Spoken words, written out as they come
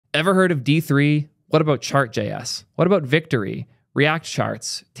Ever heard of D3? What about Chart.js? What about Victory, React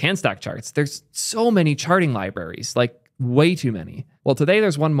Charts, Tanstack Charts? There's so many charting libraries, like way too many. Well, today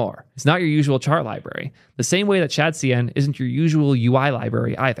there's one more. It's not your usual chart library, the same way that Shadcn isn't your usual UI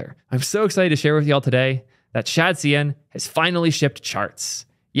library either. I'm so excited to share with y'all today that Shadcn has finally shipped charts.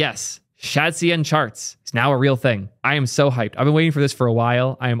 Yes, Shadcn charts is now a real thing. I am so hyped. I've been waiting for this for a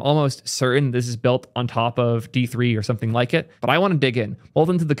while. I am almost certain this is built on top of D3 or something like it, but I want to dig in, both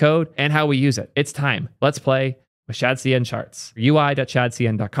into the code and how we use it. It's time. Let's play with Shadcn charts.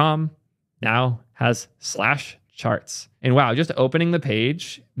 UI.shadcn.com now has /charts. And wow, just opening the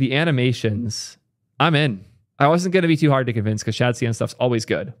page, the animations, I'm in. I wasn't going to be too hard to convince because Shadcn stuff's always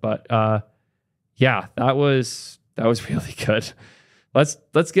good, but yeah, that was really good.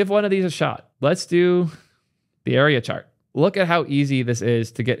 Let's give one of these a shot. Let's do the area chart. Look at how easy this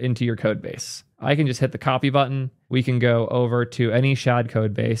is to get into your code base. I can just hit the copy button. We can go over to any Shad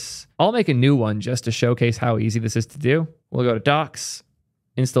code base. I'll make a new one just to showcase how easy this is to do. We'll go to docs,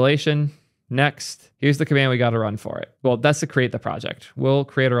 installation, next. Here's the command we got to run for it. Well, that's to create the project. We'll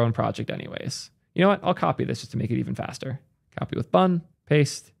create our own project anyways. You know what? I'll copy this just to make it even faster. Copy with bun,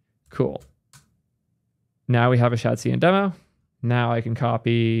 paste, cool. Now we have a Shadcn demo. Now I can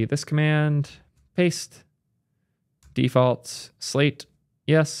copy this command, paste, default, slate,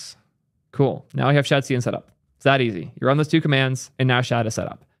 yes, cool. Now I have Shadcn set up. It's that easy. You run those two commands and now Shad is set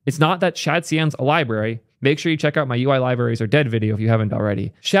up. It's not that Shadcn's a library. Make sure you check out my UI libraries are dead video if you haven't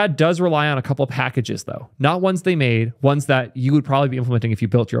already. Shad does rely on a couple packages though, not ones they made, ones that you would probably be implementing if you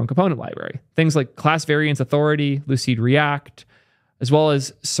built your own component library. Things like class variance authority, Lucid React, as well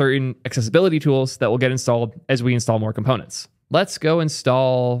as certain accessibility tools that will get installed as we install more components. Let's go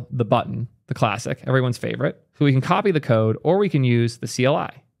install the button, the classic, everyone's favorite. So we can copy the code or we can use the CLI.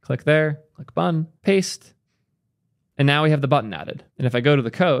 Click there, click button, paste, and now we have the button added. And if I go to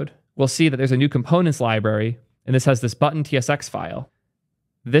the code, we'll see that there's a new components library, and this has this button TSX file.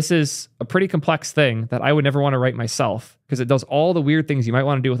 This is a pretty complex thing that I would never want to write myself because it does all the weird things you might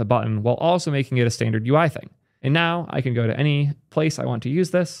want to do with a button while also making it a standard UI thing. And now I can go to any place I want to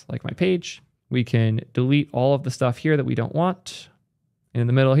use this, like my page. We can delete all of the stuff here that we don't want. And in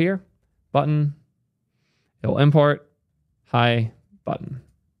the middle here, button, it will import, hi, button.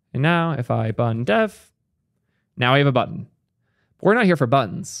 And now if I button dev, now I have a button. But we're not here for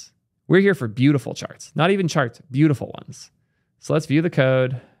buttons. We're here for beautiful charts, not even charts, beautiful ones. So let's view the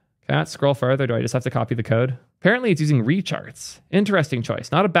code. Can I not scroll further? Do I just have to copy the code? Apparently it's using recharts. Interesting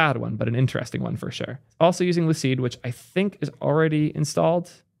choice. Not a bad one, but an interesting one for sure. Also using Lucid, which I think is already installed.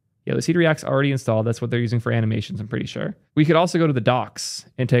 Yeah, Lucid React's already installed. That's what they're using for animations, I'm pretty sure. We could also go to the docs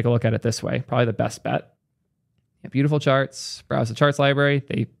and take a look at it this way. Probably the best bet. Yeah, beautiful charts, browse the charts library.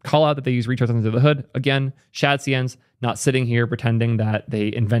 They call out that they use recharts under the hood. Again, Shadcn's not sitting here pretending that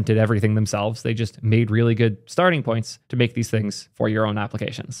they invented everything themselves. They just made really good starting points to make these things for your own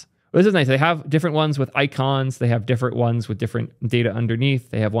applications. This is nice. They have different ones with icons. They have different ones with different data underneath.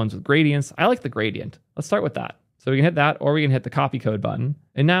 They have ones with gradients. I like the gradient. Let's start with that. So we can hit that, or we can hit the copy code button.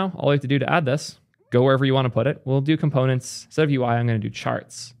 And now all we have to do to add this, go wherever you want to put it. We'll do components. Instead of UI, I'm going to do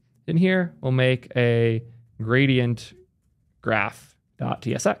charts. In here, we'll make a gradient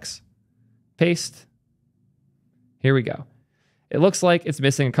graph.tsx. Paste. Here we go. It looks like it's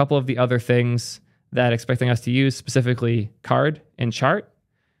missing a couple of the other things that expecting us to use, specifically card and chart.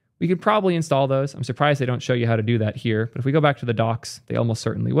 We could probably install those. I'm surprised they don't show you how to do that here, but if we go back to the docs, they almost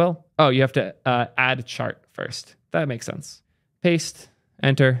certainly will. Oh, you have to add chart first. That makes sense. Paste,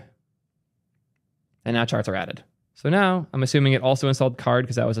 enter, and now charts are added. So now I'm assuming it also installed card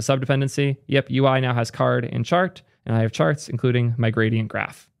because that was a subdependency. Yep, UI now has card and chart, and I have charts, including my gradient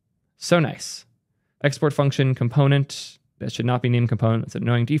graph. So nice. Export function component. That should not be named component. It's an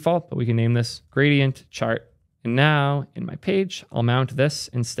annoying default, but we can name this gradient chart. And now in my page, I'll mount this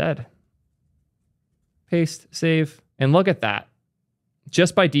instead. Paste, save, and look at that.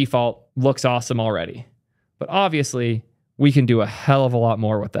 Just by default, looks awesome already. But obviously, we can do a hell of a lot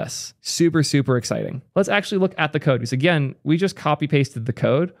more with this. Super, super exciting. Let's actually look at the code because again, we just copy pasted the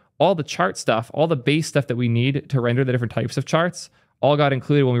code. All the chart stuff, all the base stuff that we need to render the different types of charts all got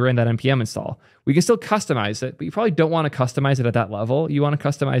included when we ran that npm install. We can still customize it, but you probably don't want to customize it at that level. You want to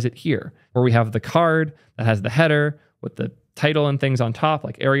customize it here, where we have the card that has the header with the title and things on top,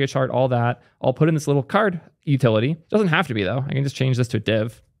 like area chart, all that. I'll put in this little card utility. Doesn't have to be though. I can just change this to a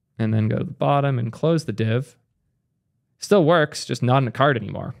div and then go to the bottom and close the div. Still works, just not in a card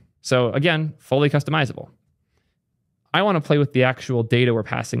anymore. So again, fully customizable. I want to play with the actual data we're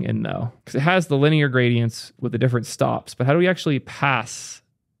passing in though, because it has the linear gradients with the different stops, but how do we actually pass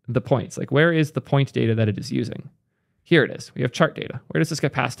the points? Like where is the point data that it is using? Here it is. We have chart data. Where does this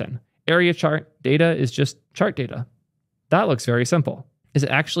get passed in? Area chart data is just chart data. That looks very simple. Is it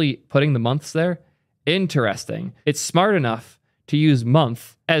actually putting the months there? Interesting. It's smart enough to use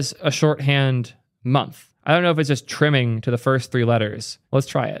month as a shorthand month. I don't know if it's just trimming to the first 3 letters. Let's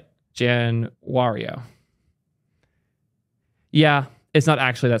try it. Januario. Yeah, it's not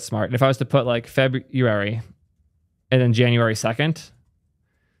actually that smart. And if I was to put like February and then January 2nd,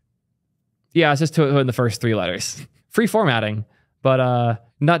 yeah, it's just to in the first 3 letters. Free formatting, but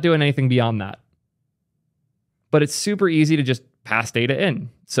not doing anything beyond that. But it's super easy to just pass data in.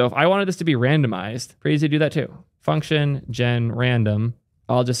 So if I wanted this to be randomized, pretty easy to do that too. Function gen random.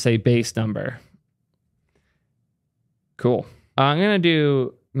 I'll just say base number. Cool. I'm going to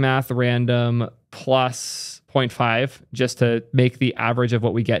do math random plus 0.5 just to make the average of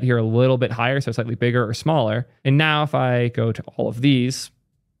what we get here a little bit higher, so slightly bigger or smaller. And now if I go to all of these,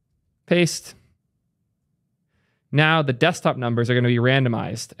 paste. Now the desktop numbers are going to be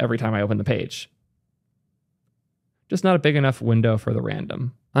randomized every time I open the page. Just not a big enough window for the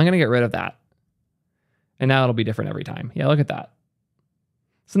random. I'm going to get rid of that. And now it'll be different every time. Yeah, look at that.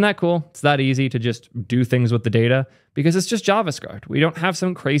 Isn't that cool? It's that easy to just do things with the data because it's just JavaScript. We don't have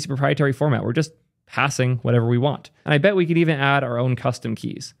some crazy proprietary format. We're just passing whatever we want. And I bet we could even add our own custom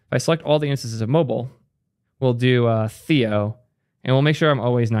keys. If I select all the instances of mobile, we'll do Theo, and we'll make sure I'm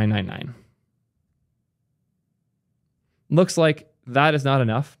always 999. Looks like that is not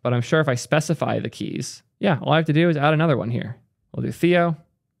enough, but I'm sure if I specify the keys, yeah, all I have to do is add another one here. We'll do Theo.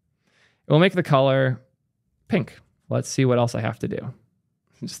 We'll make the color pink. Let's see what else I have to do.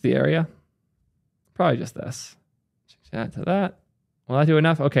 Just the area. Probably just this. Change that to that. Will that do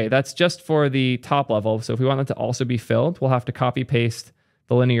enough? Okay, that's just for the top level. So if we want that to also be filled, we'll have to copy paste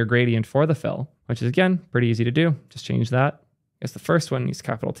the linear gradient for the fill, which is again, pretty easy to do. Just change that. I guess the first one needs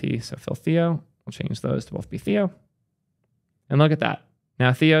capital T, so fill Theo. We'll change those to both be Theo. And look at that.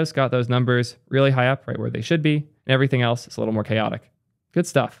 Now Theo's got those numbers really high up, right where they should be, and everything else is a little more chaotic. Good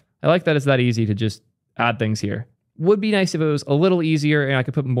stuff. I like that it's that easy to just add things here. Would be nice if it was a little easier and I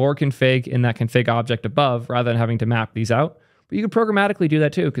could put more config in that config object above rather than having to map these out. But you could programmatically do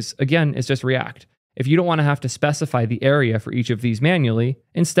that too, because again, it's just React. If you don't want to have to specify the area for each of these manually,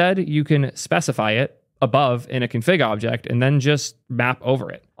 instead you can specify it above in a config object and then just map over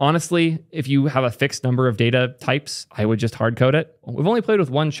it. Honestly, if you have a fixed number of data types, I would just hard code it. We've only played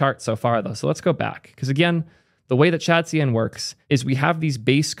with one chart so far though, so let's go back. Because again, the way that Shadcn works is we have these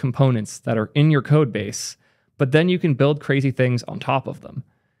base components that are in your code base, but then you can build crazy things on top of them.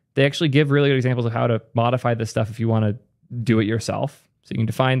 They actually give really good examples of how to modify this stuff if you want to do it yourself. So you can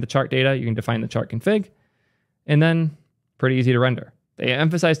define the chart data, you can define the chart config, and then pretty easy to render. They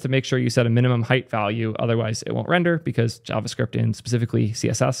emphasize to make sure you set a minimum height value, otherwise it won't render because JavaScript and specifically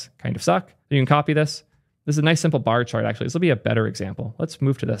CSS kind of suck. You can copy this. This is a nice simple bar chart actually. This will be a better example. Let's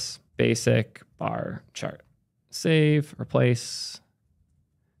move to this basic bar chart. Save, replace,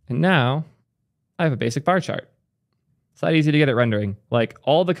 and now I have a basic bar chart. It's that easy to get it rendering. Like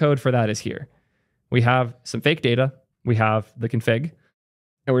all the code for that is here. We have some fake data. We have the config,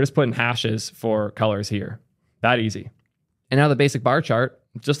 and we're just putting hashes for colors here. That easy. And now the basic bar chart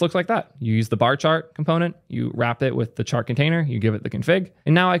just looks like that. You use the bar chart component, you wrap it with the chart container, you give it the config,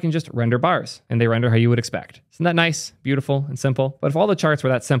 and now I can just render bars, and they render how you would expect. Isn't that nice, beautiful, and simple? But if all the charts were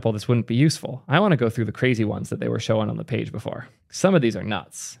that simple, this wouldn't be useful. I want to go through the crazy ones that they were showing on the page before. Some of these are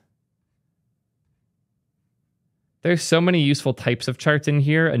nuts. There's so many useful types of charts in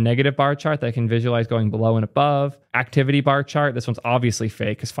here. A negative bar chart that I can visualize going below and above. Activity bar chart. This one's obviously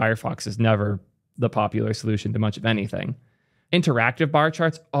fake because Firefox is never the popular solution to much of anything. Interactive bar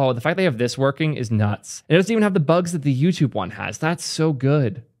charts. Oh, the fact they have this working is nuts. It doesn't even have the bugs that the YouTube one has. That's so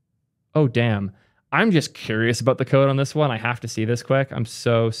good. Oh, damn. I'm just curious about the code on this one. I have to see this quick. I'm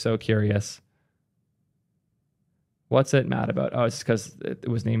so curious. What's it mad about? Oh, it's because it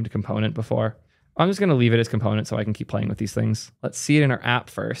was named component before. I'm just going to leave it as component so I can keep playing with these things. Let's see it in our app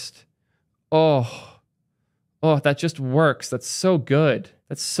first. Oh, that just works. That's so good.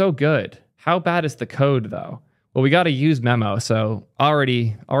 That's so good. How bad is the code though? Well, we got to use memo, so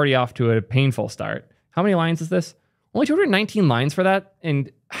already off to a painful start. How many lines is this? Only 219 lines for that,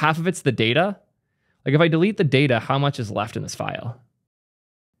 and half of it's the data. Like if I delete the data, how much is left in this file?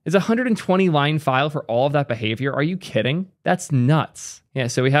 It's a 120 line file for all of that behavior. Are you kidding? That's nuts. Yeah,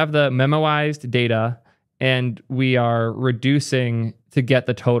 so we have the memoized data and we are reducing to get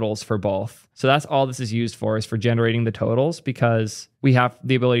the totals for both. So that's all this is used for, is for generating the totals, because we have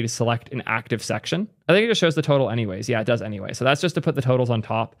the ability to select an active section. I think it just shows the total anyways. Yeah, it does anyway. So that's just to put the totals on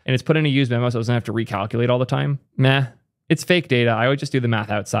top, and it's put in a use memo so it doesn't have to recalculate all the time. Meh, it's fake data. I would just do the math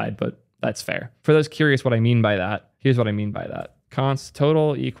outside, but that's fair. For those curious what I mean by that, Here's what I mean by that. Const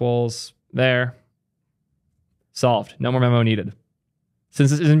total equals there. Solved. No more memo needed.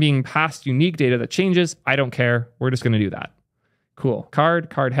 Since this isn't being passed unique data that changes, I don't care. We're just going to do that. Cool.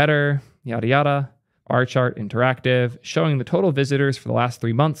 Card header, yada, yada. Bar chart interactive, showing the total visitors for the last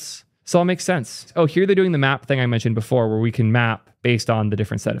 3 months. This all makes sense. Oh, here they're doing the map thing I mentioned before where we can map based on the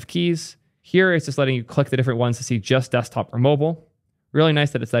different set of keys. Here it's just letting you click the different ones to see just desktop or mobile. Really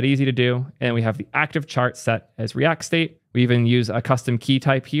nice that it's that easy to do. And we have the active chart set as React state. We even use a custom key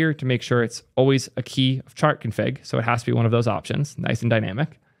type here to make sure it's always a key of chart config. So it has to be one of those options, nice and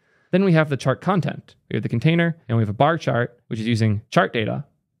dynamic. Then we have the chart content. We have the container and we have a bar chart, which is using chart data,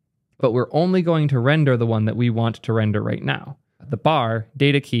 but we're only going to render the one that we want to render right now. The bar,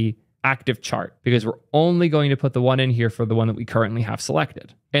 data key, active chart, because we're only going to put the one in here for the one that we currently have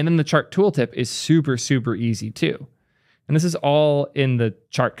selected. And then the chart tooltip is super, super easy too. And this is all in the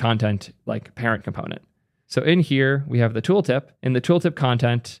chart content, like parent component. So in here, we have the tooltip, and the tooltip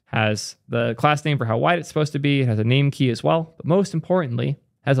content has the class name for how wide it's supposed to be. It has a name key as well, but most importantly,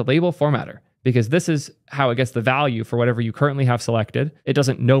 has a label formatter, because this is how it gets the value for whatever you currently have selected. It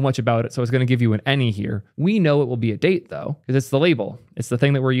doesn't know much about it, so it's going to give you an any here. We know it will be a date though, because it's the label. It's the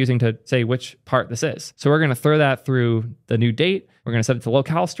thing that we're using to say which part this is. So we're going to throw that through the new date. We're going to set it to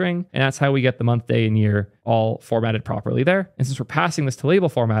locale string, and that's how we get the month, day, and year all formatted properly there. And since we're passing this to label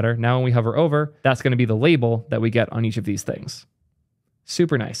formatter, now when we hover over, that's going to be the label that we get on each of these things.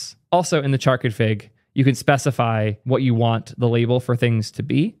 Super nice. Also in the chart config, you can specify what you want the label for things to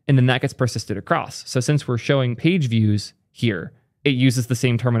be, and then that gets persisted across. So since we're showing page views here, it uses the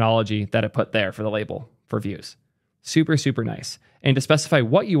same terminology that it put there for the label for views. Super, super nice. And to specify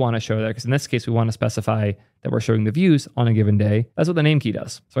what you want to show there, because in this case, we want to specify that we're showing the views on a given day, that's what the name key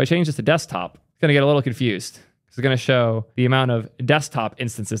does. So I changed this to desktop. It's going to get a little confused. It's going to show the amount of desktop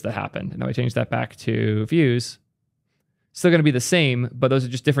instances that happened. And now I changed that back to views. Still going to be the same, but those are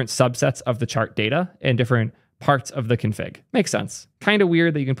just different subsets of the chart data and different parts of the config. Makes sense. Kind of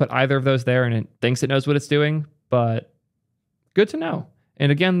weird that you can put either of those there and it thinks it knows what it's doing, but good to know.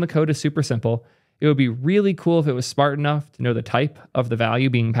 And again, the code is super simple. It would be really cool if it was smart enough to know the type of the value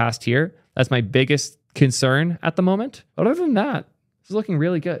being passed here. That's my biggest concern at the moment. But other than that, this is looking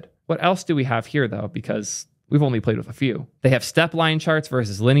really good. What else do we have here though? Because we've only played with a few. They have step line charts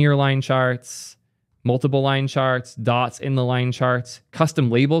versus linear line charts, multiple line charts, dots in the line charts,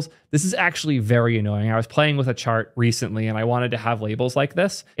 custom labels. This is actually very annoying. I was playing with a chart recently and I wanted to have labels like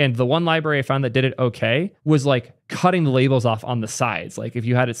this. And the one library I found that did it okay was like cutting the labels off on the sides. Like if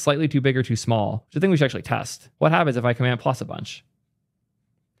you had it slightly too big or too small, which I think we should actually test. What happens if I command plus a bunch?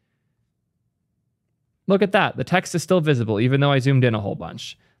 Look at that. The text is still visible, even though I zoomed in a whole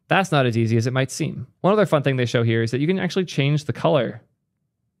bunch. That's not as easy as it might seem. One other fun thing they show here is that you can actually change the color.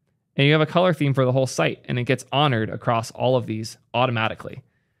 And you have a color theme for the whole site, and it gets honored across all of these automatically.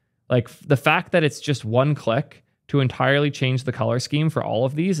 Like the fact that it's just one click to entirely change the color scheme for all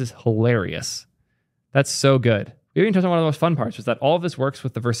of these is hilarious. That's so good. We even touched on one of the most fun parts, is that all of this works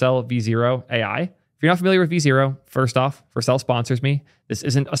with the Vercel V0 AI. If you're not familiar with V0, first off, Vercel sponsors me. This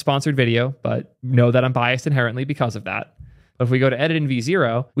isn't a sponsored video, but know that I'm biased inherently because of that. But if we go to edit in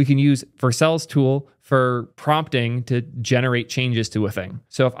V0, we can use Vercel's tool for prompting to generate changes to a thing.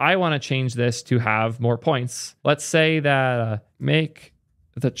 So if I want to change this to have more points, let's say that make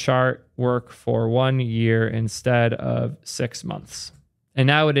the chart work for 1 year instead of 6 months. And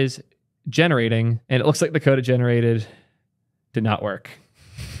now it is generating, and it looks like the code it generated did not work.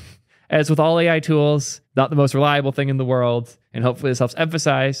 As with all AI tools, not the most reliable thing in the world. And hopefully this helps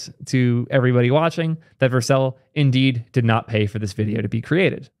emphasize to everybody watching that Vercel indeed did not pay for this video to be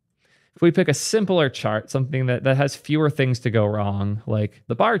created. If we pick a simpler chart, something that has fewer things to go wrong, like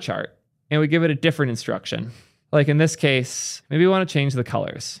the bar chart, and we give it a different instruction. Like in this case, maybe we want to change the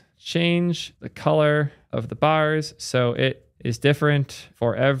colors. Change the color of the bars so it is different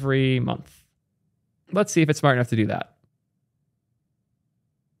for every month. Let's see if it's smart enough to do that.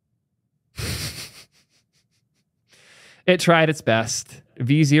 It tried its best.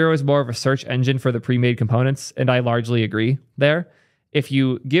 V0 is more of a search engine for the pre-made components, and I largely agree there. If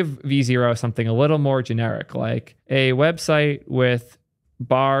you give V0 something a little more generic, like a website with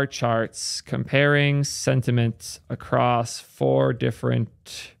bar charts comparing sentiment across 4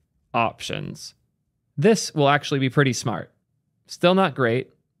 different options, this will actually be pretty smart. Still not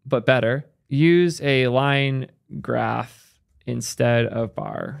great, but better. Use a line graph instead of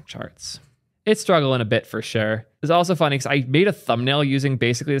bar charts. It's struggling a bit for sure. It's also funny because I made a thumbnail using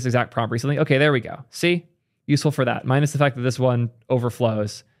basically this exact prompt recently. Okay, there we go. See? Useful for that. Minus the fact that this one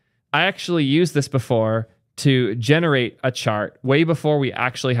overflows. I actually used this before to generate a chart way before we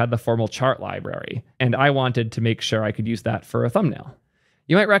actually had the formal chart library. And I wanted to make sure I could use that for a thumbnail.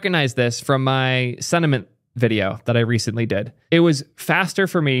 You might recognize this from my sentiment video that I recently did. It was faster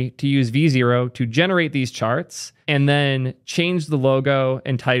for me to use V0 to generate these charts and then change the logo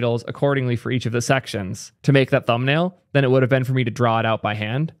and titles accordingly for each of the sections to make that thumbnail than it would have been for me to draw it out by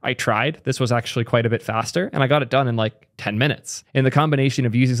hand. I tried. This was actually quite a bit faster, and I got it done in like 10 minutes. And the combination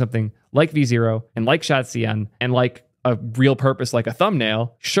of using something like V0 and like Shadcn and like a real purpose like a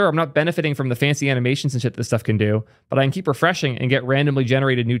thumbnail, sure, I'm not benefiting from the fancy animations and shit this stuff can do, but I can keep refreshing and get randomly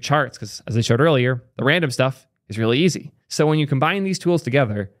generated new charts because, as I showed earlier, the random stuff is really easy. So when you combine these tools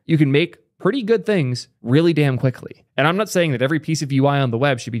together, you can make pretty good things really damn quickly. And I'm not saying that every piece of UI on the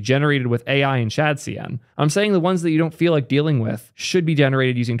web should be generated with AI and Shadcn. I'm saying the ones that you don't feel like dealing with should be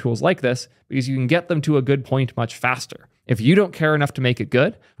generated using tools like this because you can get them to a good point much faster. If you don't care enough to make it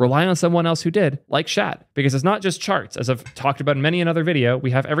good, rely on someone else who did, like Shad, because it's not just charts. As I've talked about in many another video,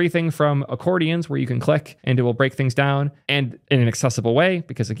 we have everything from accordions where you can click and it will break things down and in an accessible way,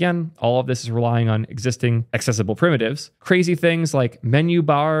 because again, all of this is relying on existing accessible primitives. Crazy things like menu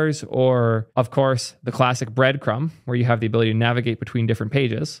bars or, of course, the classic breadcrumb, where you have the ability to navigate between different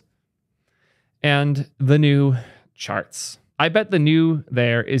pages. And the new charts. I bet the new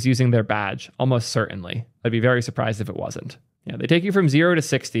there is using their badge, almost certainly. I'd be very surprised if it wasn't. Yeah, they take you from 0 to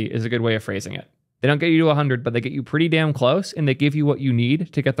 60 is a good way of phrasing it. They don't get you to 100, but they get you pretty damn close, and they give you what you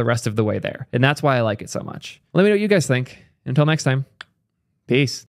need to get the rest of the way there. And that's why I like it so much. Let me know what you guys think. Until next time, peace.